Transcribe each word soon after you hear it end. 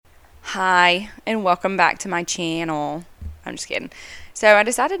Hi, and welcome back to my channel. I'm just kidding. So I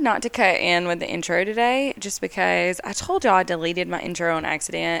decided not to cut in with the intro today just because I told y'all I deleted my intro on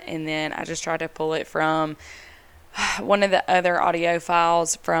accident, and then I just tried to pull it from one of the other audio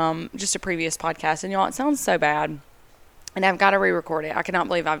files from just a previous podcast. And y'all, it sounds so bad. And I've got to re-record it. I cannot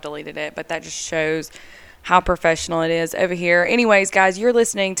believe I've deleted it, but that just shows how professional it is over here. Anyways, guys, you're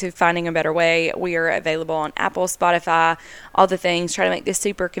listening to Finding a Better Way. We are available on Apple, Spotify, all the things. Try to make this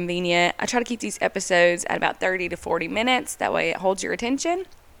super convenient. I try to keep these episodes at about 30 to 40 minutes. That way it holds your attention.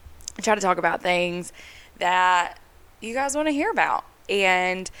 I try to talk about things that you guys want to hear about.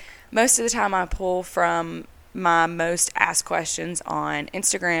 And most of the time I pull from my most asked questions on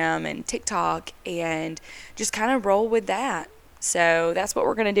Instagram and TikTok and just kind of roll with that. So that's what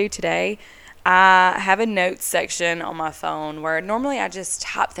we're going to do today. I have a notes section on my phone where normally I just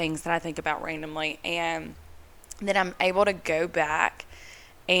type things that I think about randomly, and then I'm able to go back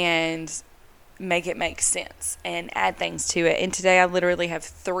and make it make sense and add things to it. And today I literally have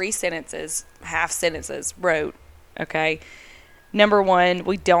 3 sentences, half sentences wrote, okay? Number 1,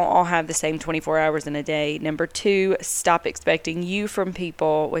 we don't all have the same 24 hours in a day. Number 2, stop expecting you from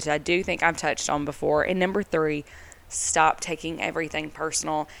people, which I do think I've touched on before. And number 3, stop taking everything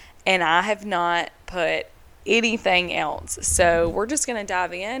personal. And I have not put anything else. So we're just going to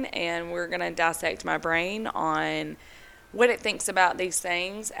dive in and we're going to dissect my brain on what it thinks about these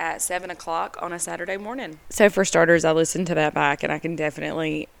things at 7 o'clock on a Saturday morning. So for starters, I listened to that back and I can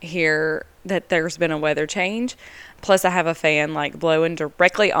definitely hear that there's been a weather change. Plus I have a fan like blowing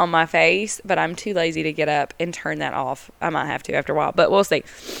directly on my face, but I'm too lazy to get up and turn that off. I might have to after a while, but we'll see.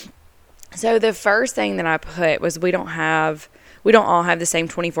 So the first thing that I put was we don't all have the same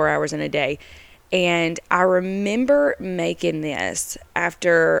 24 hours in a day. And I remember making this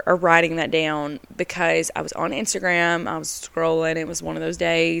after or writing that down because I was on Instagram. I was scrolling. It was one of those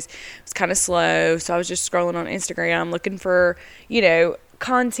days. It was kind of slow. So I was just scrolling on Instagram looking for,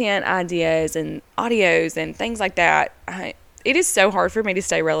 content ideas and audios and things like that. It is so hard for me to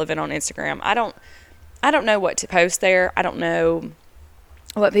stay relevant on Instagram. I don't know what to post there. I don't know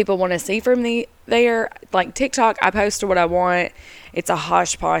what people want to see from me there. Like TikTok, I post what I want. It's a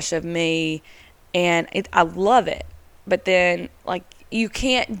hodgepodge of me, and I love it. But then, you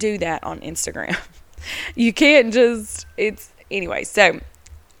can't do that on Instagram. You can't anyway. So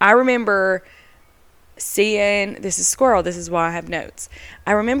I remember seeing, this is squirrel, this is why I have notes.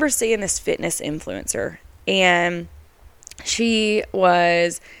 I remember seeing this fitness influencer, and she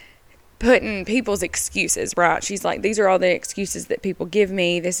was putting people's excuses, right? She's like, these are all the excuses that people give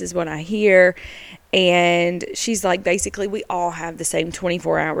me. This is what I hear. And she's like, basically, we all have the same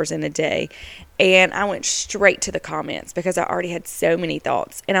 24 hours in a day. And I went straight to the comments because I already had so many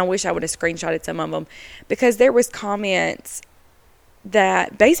thoughts. And I wish I would have screenshotted some of them because there was comments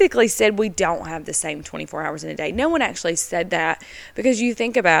that basically said we don't have the same 24 hours in a day. No one actually said that because you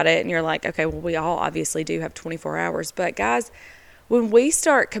think about it and you're like, okay, well, we all obviously do have 24 hours. But guys, when we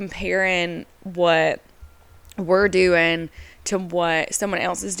start comparing what we're doing to what someone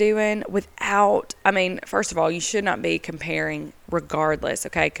else is doing first of all, you should not be comparing regardless,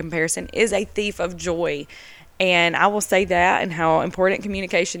 okay? Comparison is a thief of joy. And I will say that and how important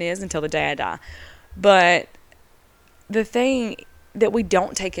communication is until the day I die. But the thing that we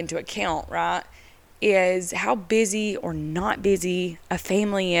don't take into account, right, is how busy or not busy a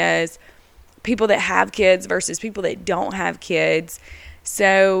family is. People that have kids versus people that don't have kids.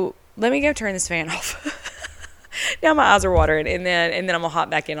 So let me go turn this fan off. Now my eyes are watering, and then I'm gonna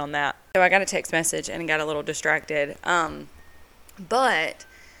hop back in on that. So I got a text message and got a little distracted. But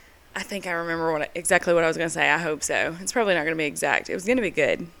I think I remember exactly what I was gonna say. I hope so. It's probably not gonna be exact. It was gonna be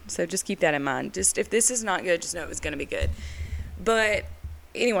good. So just keep that in mind. Just if this is not good, just know it was gonna be good. But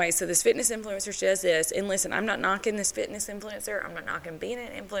anyway, so this fitness influencer does this, and listen, I'm not knocking this fitness influencer. I'm not knocking being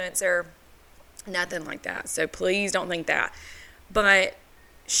an influencer. Nothing like that. So please don't think that. But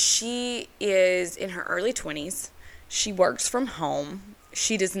she is in her early 20s. She works from home.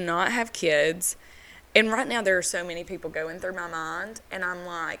 She does not have kids. And right now there are so many people going through my mind. And I'm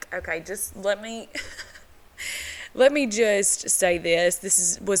like, okay, just let me just say this.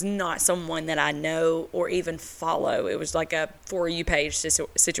 This was not someone that I know or even follow. It was like a For You page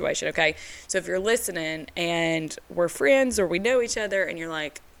situation, okay? So if you're listening and we're friends or we know each other and you're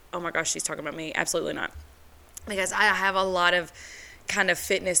like, oh my gosh, she's talking about me. Absolutely not. Because I have a lot of kind of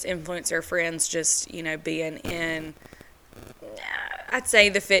fitness influencer friends just, being in, I'd say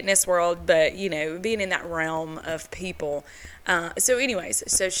the fitness world, but, being in that realm of people. So anyways,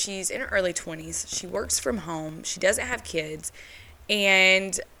 so she's in her early 20s. She works from home. She doesn't have kids.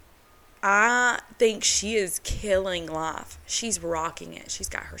 And I think she is killing life. She's rocking it. She's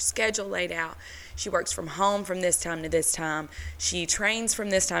got her schedule laid out. She works from home from this time to this time. She trains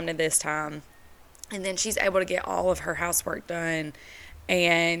from this time to this time. And then she's able to get all of her housework done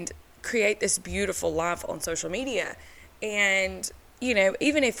and create this beautiful life on social media. And,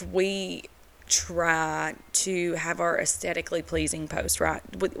 even if we try to have our aesthetically pleasing post, right?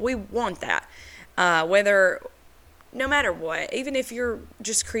 We want that. No matter what, even if you're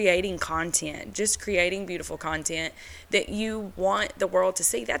just creating content, just creating beautiful content that you want the world to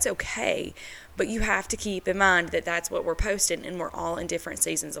see, that's okay. But you have to keep in mind that that's what we're posting, and we're all in different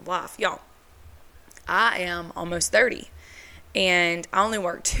seasons of life. Y'all, I am almost 30, and I only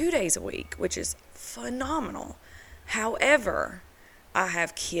work 2 days a week, which is phenomenal. However, I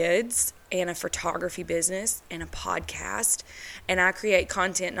have kids and a photography business and a podcast, and I create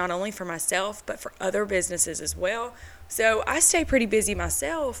content not only for myself but for other businesses as well. So I stay pretty busy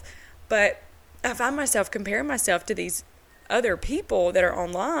myself, but I find myself comparing myself to these other people that are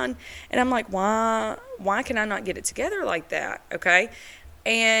online, and I'm like, why can I not get it together like that? Okay.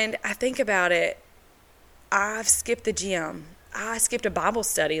 And I think about it. I've skipped the gym. I skipped a Bible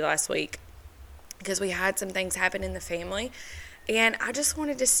study last week because we had some things happen in the family. And I just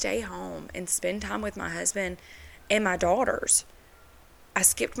wanted to stay home and spend time with my husband and my daughters. I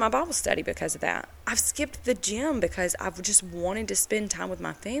skipped my Bible study because of that. I've skipped the gym because I've just wanted to spend time with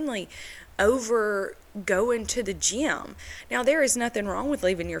my family over going to the gym. Now, there is nothing wrong with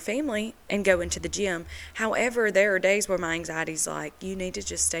leaving your family and going to the gym. However, there are days where my anxiety's like, you need to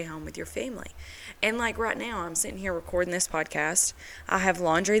just stay home with your family. And like right now, I'm sitting here recording this podcast. I have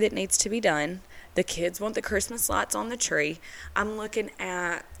laundry that needs to be done. The kids want the Christmas lights on the tree. I'm looking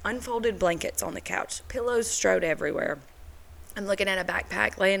at unfolded blankets on the couch, pillows strewed everywhere. I'm looking at a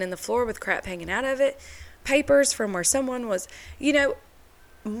backpack laying in the floor with crap hanging out of it, papers from where someone was,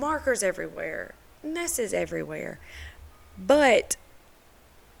 markers everywhere, messes everywhere. But,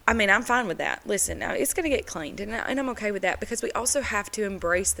 I'm fine with that. Listen, now it's going to get cleaned, and I'm okay with that because we also have to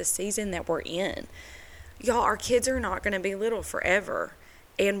embrace the season that we're in. Y'all, our kids are not going to be little forever.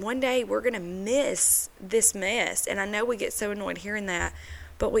 And one day we're going to miss this mess. And I know we get so annoyed hearing that,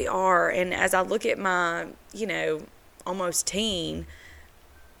 but we are. And as I look at my, almost teen,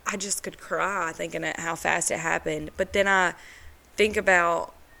 I just could cry thinking at how fast it happened. But then I think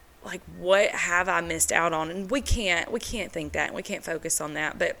about, like, what have I missed out on? And we can't think that. And we can't focus on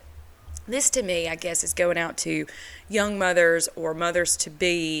that. But this, to me, I guess, is going out to young mothers or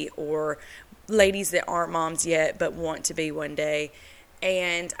mothers-to-be or ladies that aren't moms yet but want to be one day.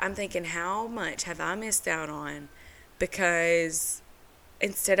 And I'm thinking, how much have I missed out on because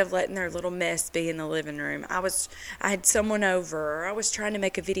instead of letting their little mess be in the living room, I had someone over, or I was trying to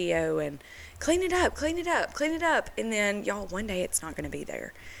make a video and clean it up. And then, y'all, one day it's not going to be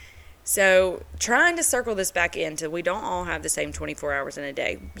there. So trying to circle this back into, we don't all have the same 24 hours in a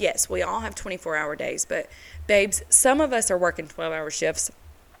day. Yes, we all have 24-hour days, but babes, some of us are working 12-hour shifts.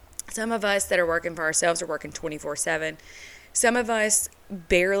 Some of us that are working for ourselves are working 24/7. Some of us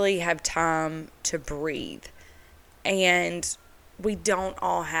barely have time to breathe, and we don't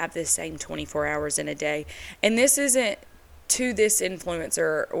all have the same 24 hours in a day. And this isn't to this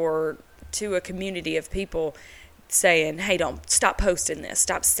influencer or to a community of people saying, hey, don't stop posting this,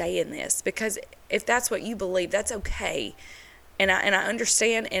 stop saying this, because if that's what you believe, that's okay. And I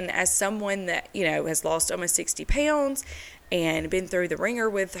understand, and as someone that, has lost almost 60 pounds and been through the ringer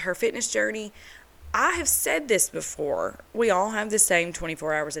with her fitness journey, I have said this before. We all have the same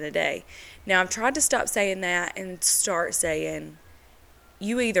 24 hours in a day. Now, I've tried to stop saying that and start saying,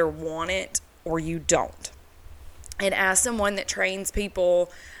 you either want it or you don't. And as someone that trains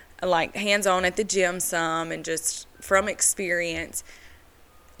people, like hands-on at the gym some and just from experience,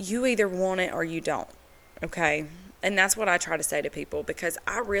 you either want it or you don't, okay? And that's what I try to say to people, because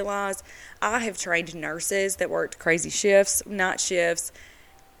I realize I have trained nurses that worked crazy shifts, night shifts,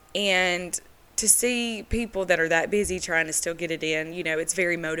 and to see people that are that busy trying to still get it in, it's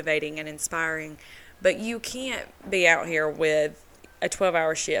very motivating and inspiring. But you can't be out here with a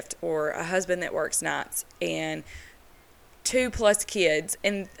 12-hour shift or a husband that works nights and 2+ kids,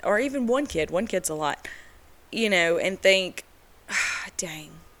 or even one kid. One kid's a lot, and think, dang,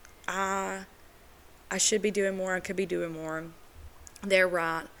 I should be doing more. I could be doing more. They're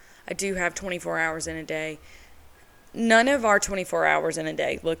right. I do have 24 hours in a day. None of our 24 hours in a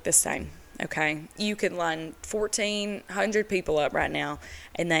day look the same. Okay, you can line 1,400 people up right now,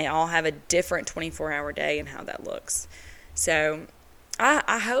 and they all have a different 24-hour day and how that looks. So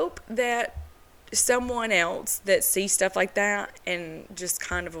I hope that someone else that sees stuff like that and just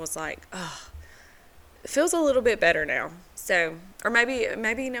kind of was like, oh, feels a little bit better now. So, or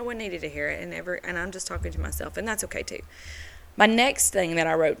maybe no one needed to hear it, and I'm just talking to myself, and that's okay too. My next thing that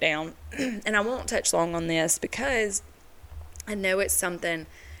I wrote down, and I won't touch long on this because I know it's something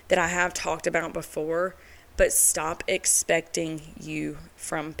that I have talked about before, but stop expecting you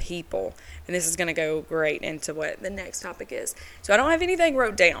from people. And this is going to go great into what the next topic is. So I don't have anything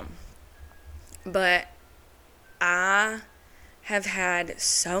wrote down, but I have had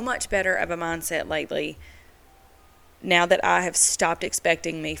so much better of a mindset lately now that I have stopped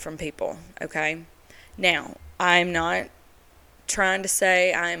expecting me from people, okay? Now, I'm not trying to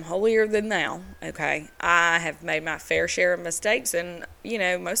say I am holier than thou, okay? I have made my fair share of mistakes, and,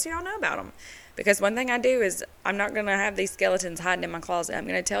 most of y'all know about them. Because one thing I do is I'm not going to have these skeletons hiding in my closet. I'm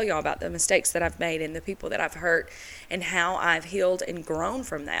going to tell y'all about the mistakes that I've made and the people that I've hurt and how I've healed and grown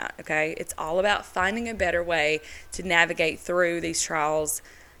from that, okay? It's all about finding a better way to navigate through these trials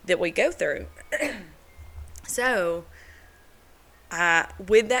that we go through. So,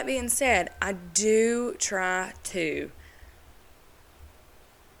 with that being said, I do try to...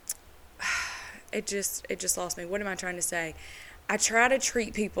 It just lost me. What am I trying to say? I try to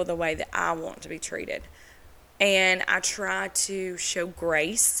treat people the way that I want to be treated. And I try to show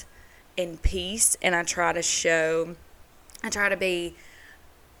grace and peace. And I try to be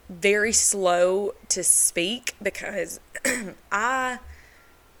very slow to speak because I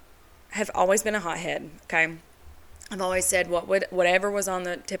have always been a hothead, okay? I've always said whatever was on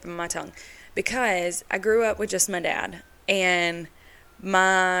the tip of my tongue because I grew up with just my dad. And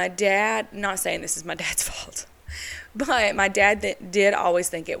my dad, not saying this is my dad's fault, but my dad did always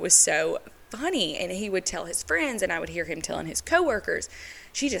think it was so funny, and he would tell his friends, and I would hear him telling his coworkers,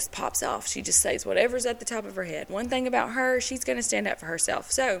 she just pops off. She just says whatever's at the top of her head. One thing about her, she's going to stand up for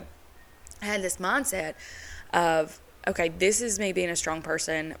herself. So I had this mindset of, okay, this is me being a strong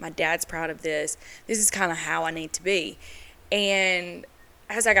person. My dad's proud of this. This is kind of how I need to be. And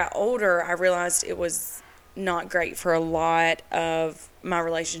as I got older, I realized it was not great for a lot of my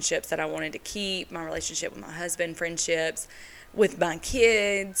relationships that I wanted to keep, my relationship with my husband, friendships, with my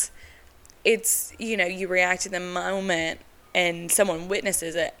kids. It's, you react in the moment and someone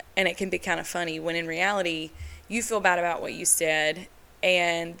witnesses it, and it can be kind of funny when in reality you feel bad about what you said,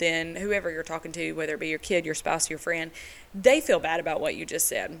 and then whoever you're talking to, whether it be your kid, your spouse, your friend, they feel bad about what you just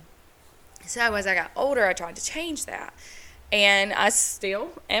said. So as I got older, I tried to change that. And I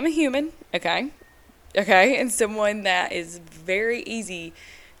still am a human, okay, and someone that is very easy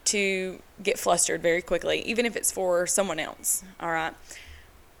to get flustered very quickly, even if it's for someone else, all right?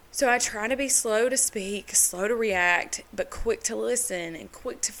 So I try to be slow to speak, slow to react, but quick to listen and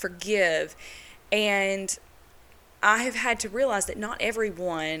quick to forgive. And I have had to realize that not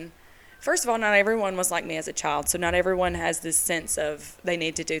everyone, first of all, not everyone was like me as a child, so not everyone has this sense of they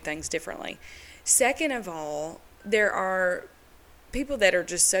need to do things differently. Second of all, there are people that are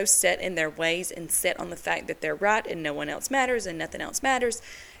just so set in their ways and set on the fact that they're right and no one else matters and nothing else matters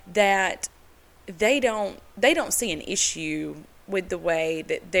that they don't see an issue with the way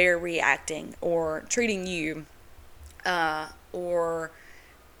that they're reacting or treating you or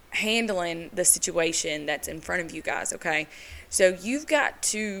handling the situation that's in front of you guys, okay? So you've got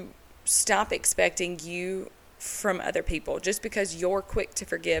to stop expecting you from other people. Just because you're quick to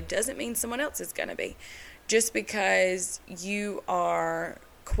forgive doesn't mean someone else is going to be. Just because you are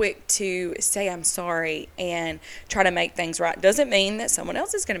quick to say I'm sorry and try to make things right doesn't mean that someone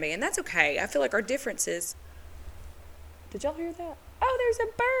else is going to be. And that's okay. I feel like our differences... Did y'all hear that? Oh, there's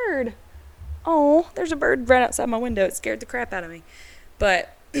a bird. Oh, there's a bird right outside my window. It scared the crap out of me.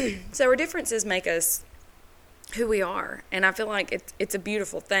 But, so our differences make us who we are. And I feel like it's a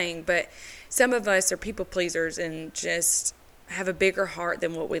beautiful thing. But some of us are people pleasers and just have a bigger heart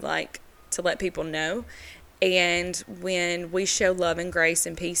than what we like to let people know. And when we show love and grace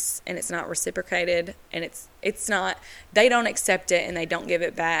and peace and it's not reciprocated and it's not, they don't accept it and they don't give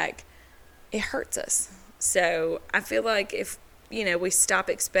it back, it hurts us. So I feel like if, we stop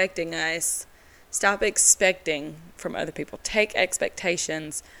expecting from other people, take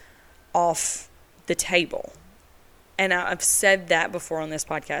expectations off the table. And I've said that before on this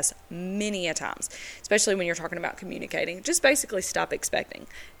podcast many a times, especially when you're talking about communicating. Just basically stop expecting.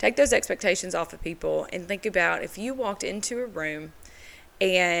 Take those expectations off of people and think about if you walked into a room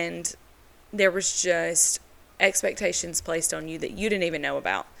and there was just expectations placed on you that you didn't even know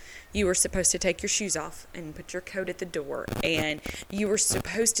about. You were supposed to take your shoes off and put your coat at the door, and you were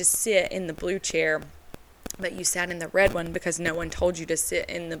supposed to sit in the blue chair, but you sat in the red one because no one told you to sit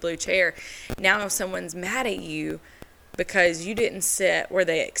in the blue chair. Now if someone's mad at you because you didn't sit where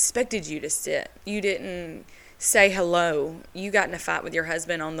they expected you to sit, you didn't say hello. You got in a fight with your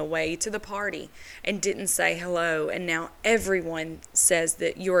husband on the way to the party and didn't say hello, and now everyone says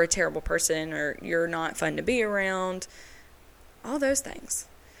that you're a terrible person or you're not fun to be around. All those things.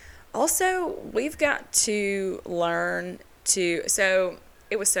 Also, we've got to learn to, so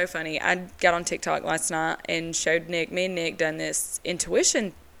it was so funny. I got on TikTok last night and showed Nick, me and Nick done this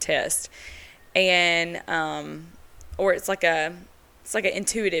intuition test, and or it's like an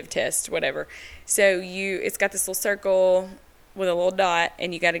intuitive test, whatever. So it's got this little circle with a little dot,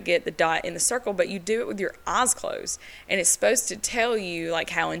 and you got to get the dot in the circle, but you do it with your eyes closed, and it's supposed to tell you like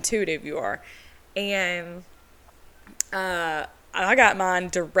how intuitive you are. And I got mine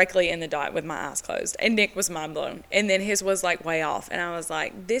directly in the dot with my eyes closed, and Nick was mind blown. And then his was like way off, and I was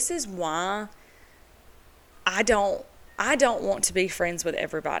like, this is why I don't want to be friends with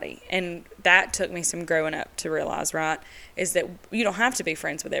everybody. And that took me some growing up to realize, right, is that you don't have to be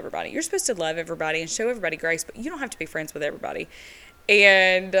friends with everybody. You're supposed to love everybody and show everybody grace, but you don't have to be friends with everybody.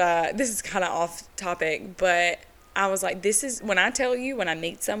 And this is kind of off topic, but I was like, this is when I tell you, when I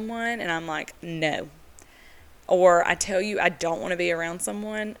meet someone and I'm like, no, or I tell you I don't want to be around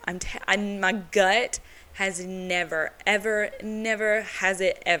someone, my gut has never, ever, never has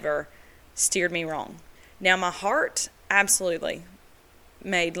it ever steered me wrong. Now, my heart absolutely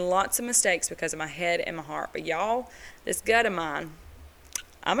made lots of mistakes because of my head and my heart. But y'all, this gut of mine,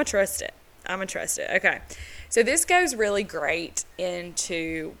 I'm going to trust it. Okay. So this goes really great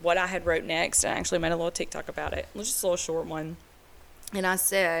into what I had wrote next. I actually made a little TikTok about it. It was just a little short one. And I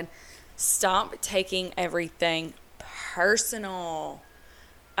said, stop taking everything personal.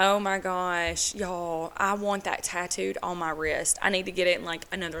 Oh my gosh, y'all, I want that tattooed on my wrist. I need to get it in like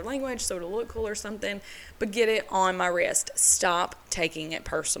another language so it'll look cool or something, but get it on my wrist. Stop taking it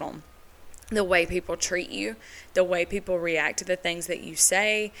personal. The way people treat you, the way people react to the things that you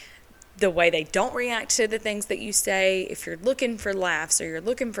say, the way they don't react to the things that you say. If you're looking for laughs or you're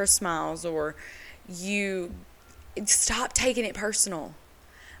looking for smiles, or you stop taking it personal.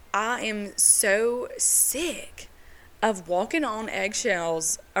 I am so sick of walking on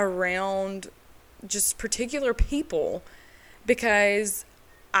eggshells around just particular people because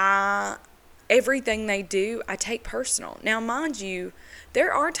everything they do, I take personal. Now, mind you,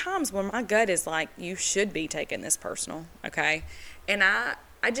 there are times when my gut is like, you should be taking this personal, okay? And I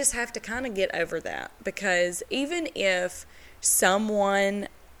just have to kind of get over that, because even if someone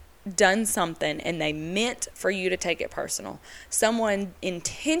done something and they meant for you to take it personal, someone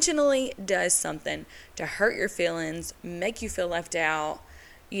intentionally does something to hurt your feelings, make you feel left out,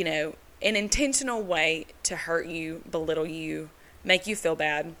 an intentional way to hurt you, belittle you, make you feel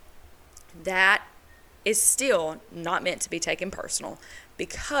bad, that is still not meant to be taken personal,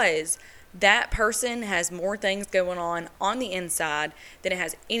 because that person has more things going on the inside than it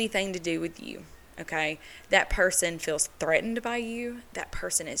has anything to do with you. Okay, that person feels threatened by you. That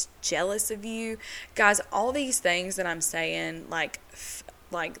person is jealous of you. Guys, all these things that I'm saying, like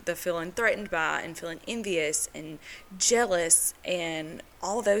the feeling threatened by and feeling envious and jealous and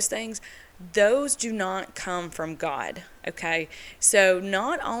all those things, those do not come from God. Okay, so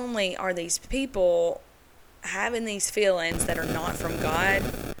not only are these people having these feelings that are not from God,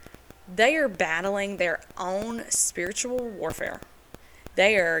 they are battling their own spiritual warfare.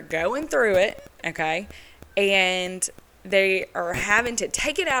 They are going through it, okay, and they are having to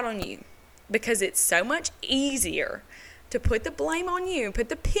take it out on you, because it's so much easier to put the blame on you, put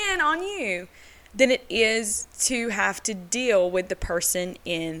the pin on you, than it is to have to deal with the person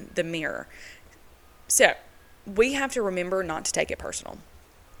in the mirror. So we have to remember not to take it personal.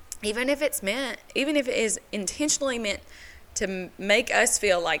 Even if it is intentionally meant to make us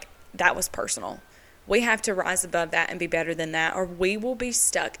feel like that was personal. We have to rise above that and be better than that, or we will be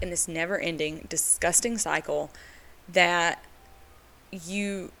stuck in this never-ending, disgusting cycle that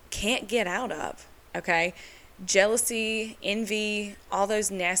you can't get out of, okay? Jealousy, envy, all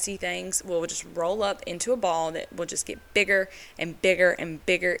those nasty things will just roll up into a ball that will just get bigger and bigger and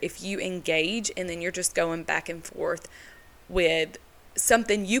bigger if you engage, and then you're just going back and forth with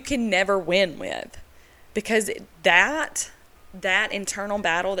something you can never win with, because that internal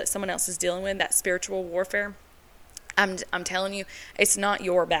battle that someone else is dealing with, that spiritual warfare, I'm telling you, it's not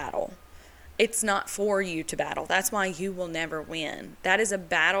your battle. It's not for you to battle. That's why you will never win. That is a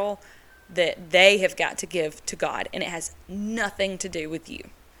battle that they have got to give to God, and it has nothing to do with you.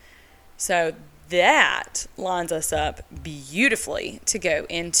 So that lines us up beautifully to go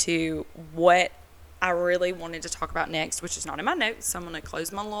into what I really wanted to talk about next, which is not in my notes. So I'm going to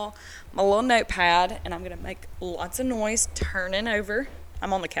close my little notepad, and I'm going to make lots of noise turning over.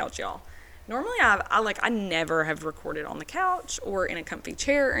 I'm on the couch, y'all. I'm Normally I never have recorded on the couch or in a comfy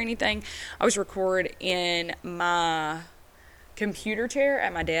chair or anything. I always record in my computer chair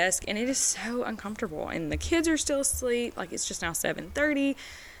at my desk, and it is so uncomfortable, and the kids are still asleep. Like, it's just now 7:30.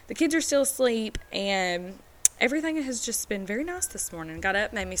 The kids are still asleep, and everything has just been very nice this morning. Got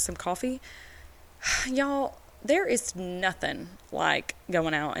up, made me some coffee. Y'all, there is nothing like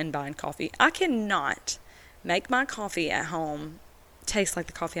going out and buying coffee. I cannot make my coffee at home taste like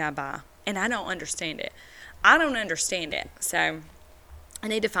the coffee I buy, and I don't understand it. So I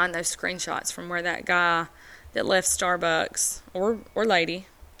need to find those screenshots from where that guy that left Starbucks, or lady,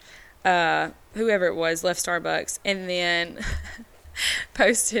 whoever it was, left Starbucks, and then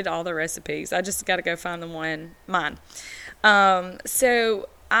posted all the recipes. I just got to go find mine. So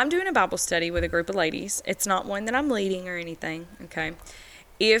I'm doing a Bible study with a group of ladies. It's not one that I'm leading or anything, okay?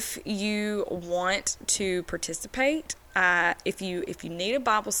 If you want to participate, if you need a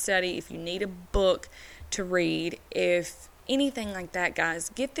Bible study, if you need a book to read, if anything like that, guys,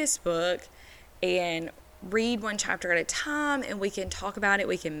 get this book and read one chapter at a time, and we can talk about it.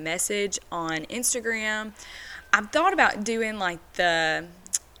 We can message on Instagram. I've thought about doing like the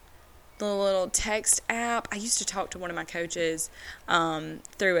little text app. I used to talk to one of my coaches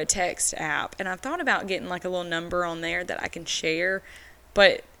through a text app, and I've thought about getting like a little number on there that I can share,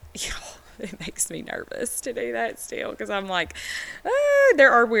 but it makes me nervous to do that still, because I'm like,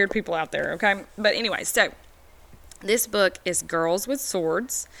 there are weird people out there, okay? But anyway, so this book is Girls with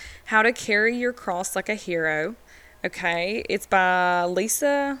Swords, How to Carry Your Cross Like a Hero, okay? It's by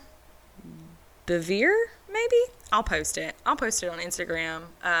Lisa Bevere, maybe? I'll post it on Instagram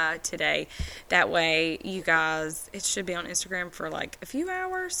today. That way, you guys, it should be on Instagram for like a few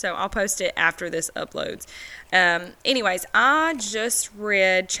hours, so I'll post it after this uploads. Anyways, I just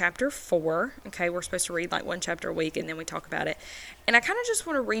read chapter 4. Okay, we're supposed to read like one chapter a week, and then we talk about it. And I kind of just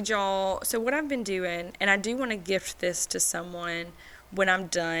want to read y'all. So what I've been doing, and I do want to gift this to someone when I'm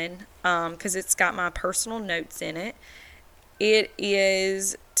done, because it's got my personal notes in it. It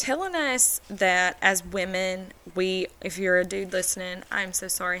is telling us that as women, if you're a dude listening, I'm so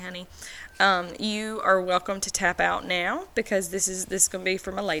sorry, honey. You are welcome to tap out now, because this is going to be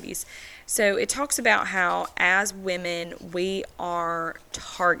for my ladies. So it talks about how as women, we are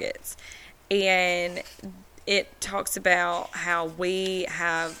targets. And it talks about how we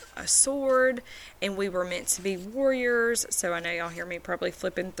have a sword and we were meant to be warriors. So I know y'all hear me probably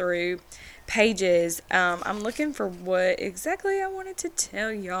flipping through pages. I'm looking for what exactly I wanted to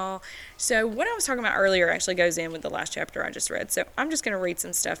tell y'all. So what I was talking about earlier actually goes in with the last chapter I just read. So I'm just going to read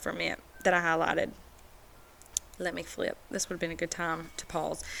some stuff from it that I highlighted. Let me flip. This would have been a good time to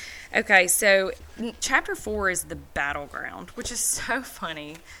pause. Okay, so chapter 4 is the battleground, which is so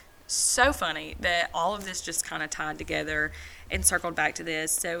funny. So funny that all of this just kind of tied together and circled back to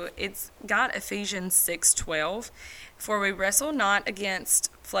this. So it's got Ephesians 6:12. For we wrestle not against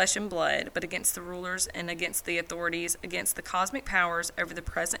flesh and blood, but against the rulers and against the authorities, against the cosmic powers over the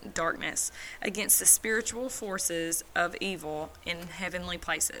present darkness, against the spiritual forces of evil in heavenly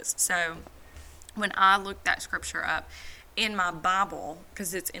places. So when I looked that scripture up in my Bible,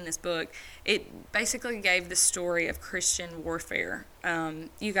 because it's in this book, it basically gave the story of Christian warfare.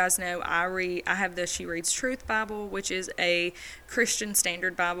 You guys know I have the She Reads Truth Bible, which is a Christian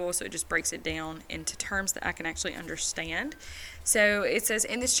standard Bible, so it just breaks it down into terms that I can actually understand. So it says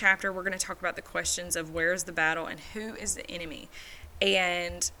in this chapter, we're going to talk about the questions of where is the battle and who is the enemy.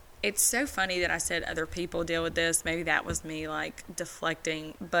 And it's so funny that I said other people deal with this. Maybe that was me like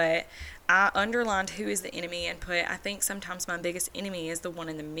deflecting, but I underlined who is the enemy and put, I think sometimes my biggest enemy is the one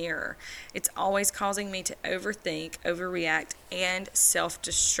in the mirror. It's always causing me to overthink, overreact, and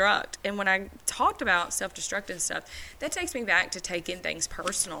self-destruct. And when I talked about self-destruct and stuff, that takes me back to taking things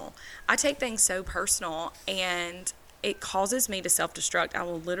personal. I take things so personal, and it causes me to self-destruct. I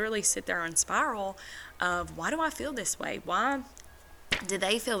will literally sit there and spiral of, why do I feel this way? Why do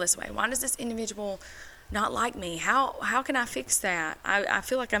they feel this way? Why does this individual not like me? How can I fix that? I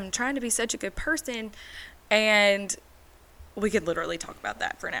feel like I'm trying to be such a good person, and we could literally talk about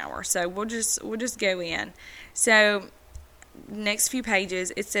that for an hour. So we'll just go in. So next few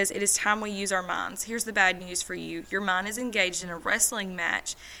pages, it says, it is time we use our minds. Here's the bad news for you. Your mind is engaged in a wrestling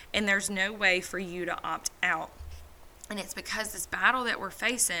match, and there's no way for you to opt out. And it's because this battle that we're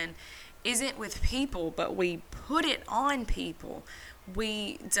facing isn't with people, but we put it on people.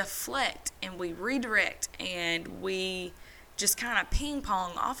 We deflect and we redirect and we just kind of ping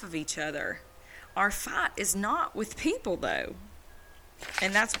pong off of each other. Our fight is not with people, though.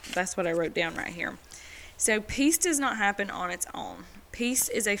 And that's what I wrote down right here. So peace does not happen on its own. Peace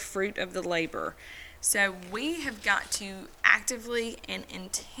is a fruit of the labor. So we have got to actively and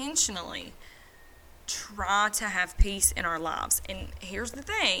intentionally try to have peace in our lives. And here's the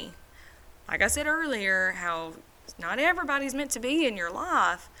thing, like I said earlier, how not everybody's meant to be in your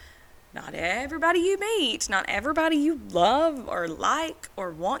life. Not everybody you meet, not everybody you love or like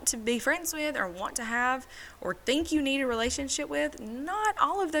or want to be friends with or want to have or think you need a relationship with, not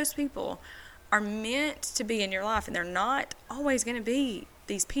all of those people are meant to be in your life, and they're not always going to be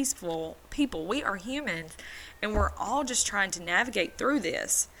these peaceful people. We are humans, and we're all just trying to navigate through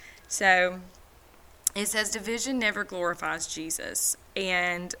this. So it says division never glorifies Jesus,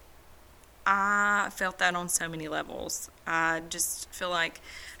 and I felt that on so many levels. I just feel like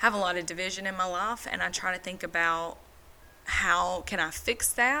I have a lot of division in my life, and I try to think about how can I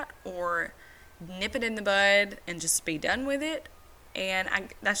fix that or nip it in the bud and just be done with it. And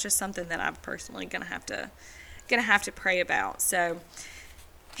that's just something that I'm personally gonna have to pray about. So,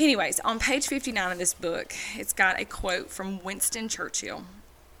 anyways, on page 59 of this book, it's got a quote from Winston Churchill.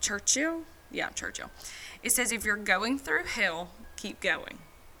 Churchill? Yeah, Churchill. It says, "If you're going through hell, keep going."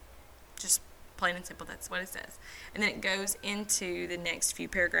 Just plain and simple, that's what it says. And then it goes into the next few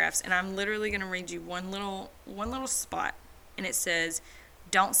paragraphs, and I'm literally going to read you one little spot, and it says,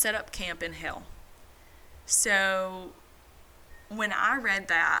 "Don't set up camp in hell." So when I read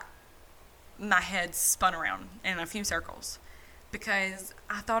that, my head spun around in a few circles, because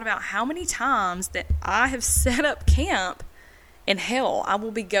I thought about how many times that I have set up camp in hell. I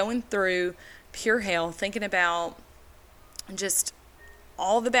will be going through pure hell, thinking about just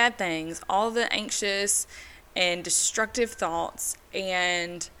all the bad things, all the anxious and destructive thoughts,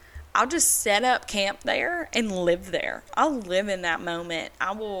 and I'll just set up camp there and live there. I'll live in that moment.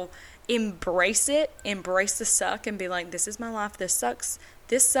 I will embrace it, embrace the suck, and be like, this is my life, this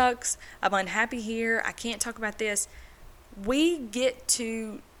sucks, I'm unhappy here, I can't talk about this. We get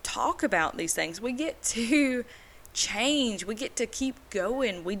to talk about these things. We get to change. We get to keep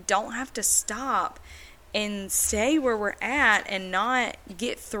going. We don't have to stop and stay where we're at and not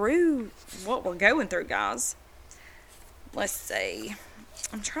get through what we're going through, guys. Let's see.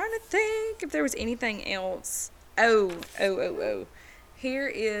 I'm trying to think if there was anything else. Oh. Here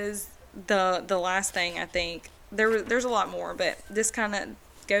is the last thing, I think. There's a lot more, but this kind of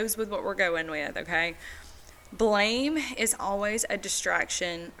goes with what we're going with, okay? Blame is always a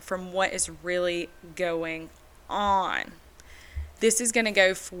distraction from what is really going on. This is going to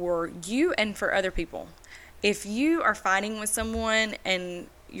go for you and for other people. If you are fighting with someone and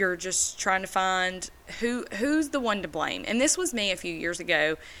you're just trying to find who's the one to blame, and this was me a few years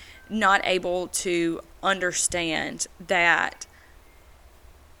ago, not able to understand that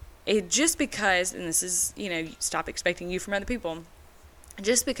it just because, and this is, stop expecting you from other people,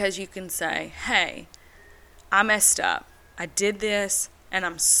 just because you can say, hey, I messed up, I did this, and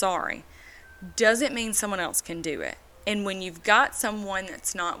I'm sorry, doesn't mean someone else can do it. And when you've got someone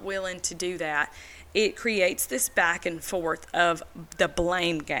that's not willing to do that, it creates this back and forth of the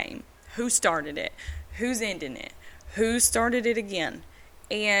blame game. Who started it? Who's ending it? Who started it again?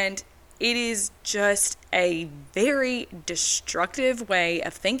 And it is just a very destructive way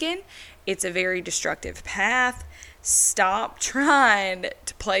of thinking. It's a very destructive path. Stop trying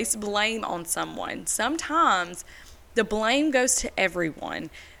to place blame on someone. Sometimes the blame goes to everyone.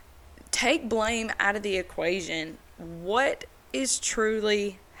 Take blame out of the equation. What is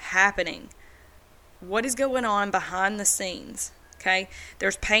truly happening? What is going on behind the scenes? Okay?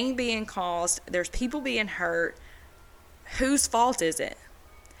 There's pain being caused. There's people being hurt. Whose fault is it?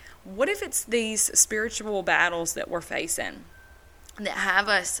 What if it's these spiritual battles that we're facing that have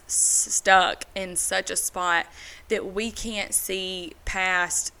us stuck in such a spot that we can't see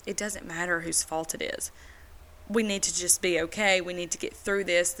past? It doesn't matter whose fault it is. We need to just be okay. We need to get through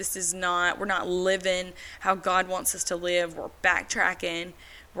this. We're not living how God wants us to live. We're backtracking.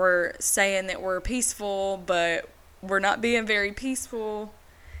 We're saying that we're peaceful, but we're not being very peaceful.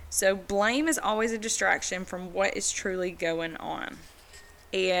 So blame is always a distraction from what is truly going on.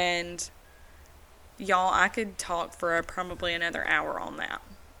 And y'all, I could talk for probably another hour on that.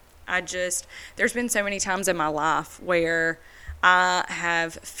 There's been so many times in my life where I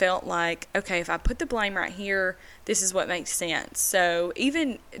have felt like, okay, if I put the blame right here, this is what makes sense. So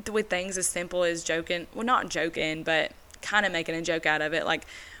even with things as simple as joking, well, not joking, but kind of making a joke out of it. Like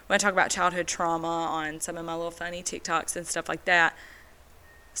when I talk about childhood trauma on some of my little funny TikToks and stuff like that,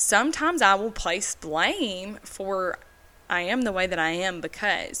 sometimes I will place blame for I am the way that I am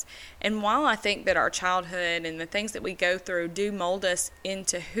because. And while I think that our childhood and the things that we go through do mold us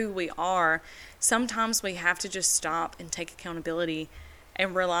into who we are, sometimes we have to just stop and take accountability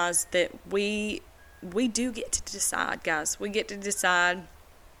and realize that we do get to decide, guys. We get to decide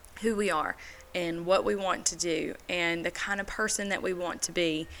who we are. and what we want to do and the kind of person that we want to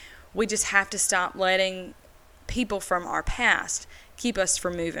be. We just have to stop letting people from our past keep us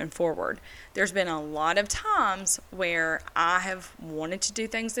from moving forward. There's been a lot of times where I have wanted to do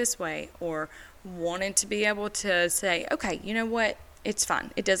things this way, or wanted to be able to say, okay, you know what? It's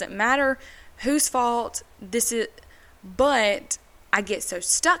fine. It doesn't matter whose fault this is, but I get so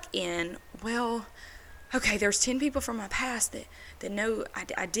stuck in, well, okay, there's 10 people from my past that know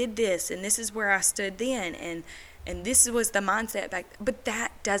I did this, and this is where I stood then, and this was the mindset back. But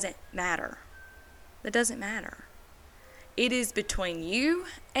that doesn't matter. That doesn't matter. It is between you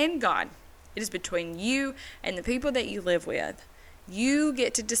and God. It is between you and the people that you live with. You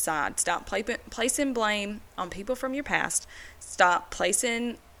get to decide. Stop placing blame on people from your past. Stop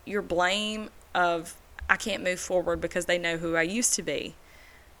placing your blame of, I can't move forward because they know who I used to be.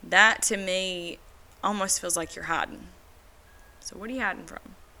 That, to me, almost feels like you're hiding. So what are you hiding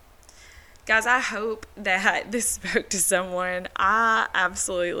from? Guys, I hope that this spoke to someone. I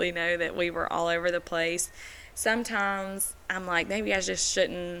absolutely know that we were all over the place. Sometimes I'm like, maybe I just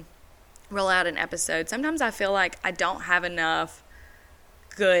shouldn't roll out an episode. Sometimes I feel like I don't have enough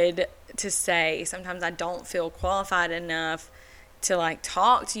good to say. Sometimes I don't feel qualified enough to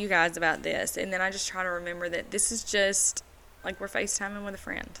talk to you guys about this. And then I just try to remember that this is just like we're FaceTiming with a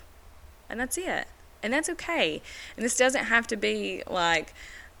friend. And that's it. And that's okay. And this doesn't have to be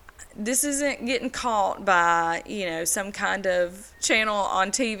this isn't getting caught by, some kind of channel on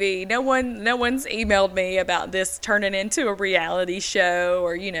TV. No one's emailed me about this turning into a reality show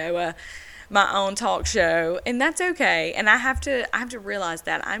or, my own talk show. And that's okay. And I have to realize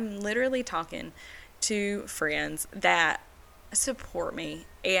that I'm literally talking to friends that support me,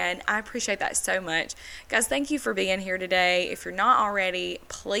 and I appreciate that so much. Guys, thank you for being here today. If you're not already,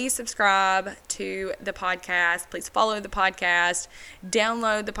 please subscribe to the podcast. Please follow the podcast,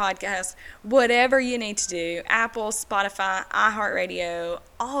 download the podcast, whatever you need to do. Apple, Spotify, iHeartRadio,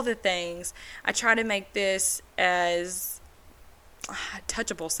 all the things. I try to make this as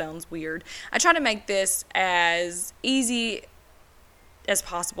touchable sounds weird. I try to make this as easy as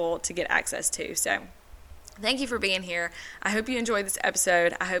possible to get access to. So thank you for being here. I hope you enjoyed this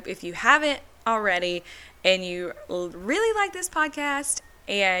episode. I hope if you haven't already and you really like this podcast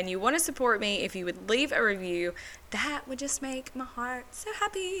and you want to support me, if you would leave a review, that would just make my heart so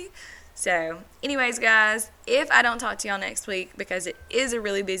happy. So anyways, guys, if I don't talk to y'all next week, because it is a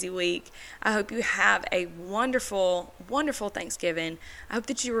really busy week, I hope you have a wonderful, wonderful Thanksgiving. I hope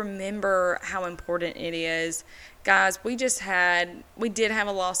that you remember how important it is. Guys, we did have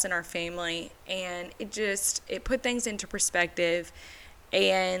a loss in our family, and it put things into perspective,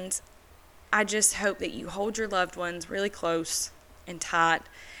 and I just hope that you hold your loved ones really close and tight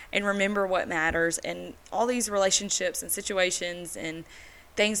and remember what matters, and all these relationships and situations and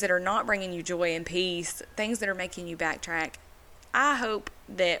things that are not bringing you joy and peace, things that are making you backtrack. I hope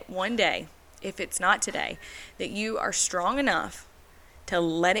that one day, if it's not today, that you are strong enough to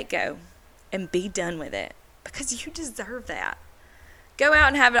let it go and be done with it, because you deserve that. Go out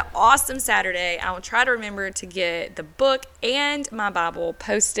and have an awesome Saturday. I will try to remember to get the book and my Bible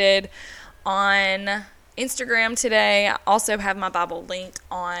posted on Instagram today. I also have my Bible linked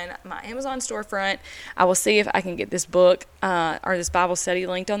on my Amazon storefront. I will see if I can get this book or this Bible study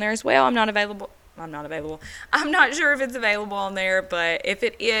linked on there as well. I'm not sure if it's available on there, but if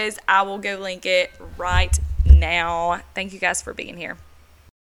it is, I will go link it right now. Thank you guys for being here.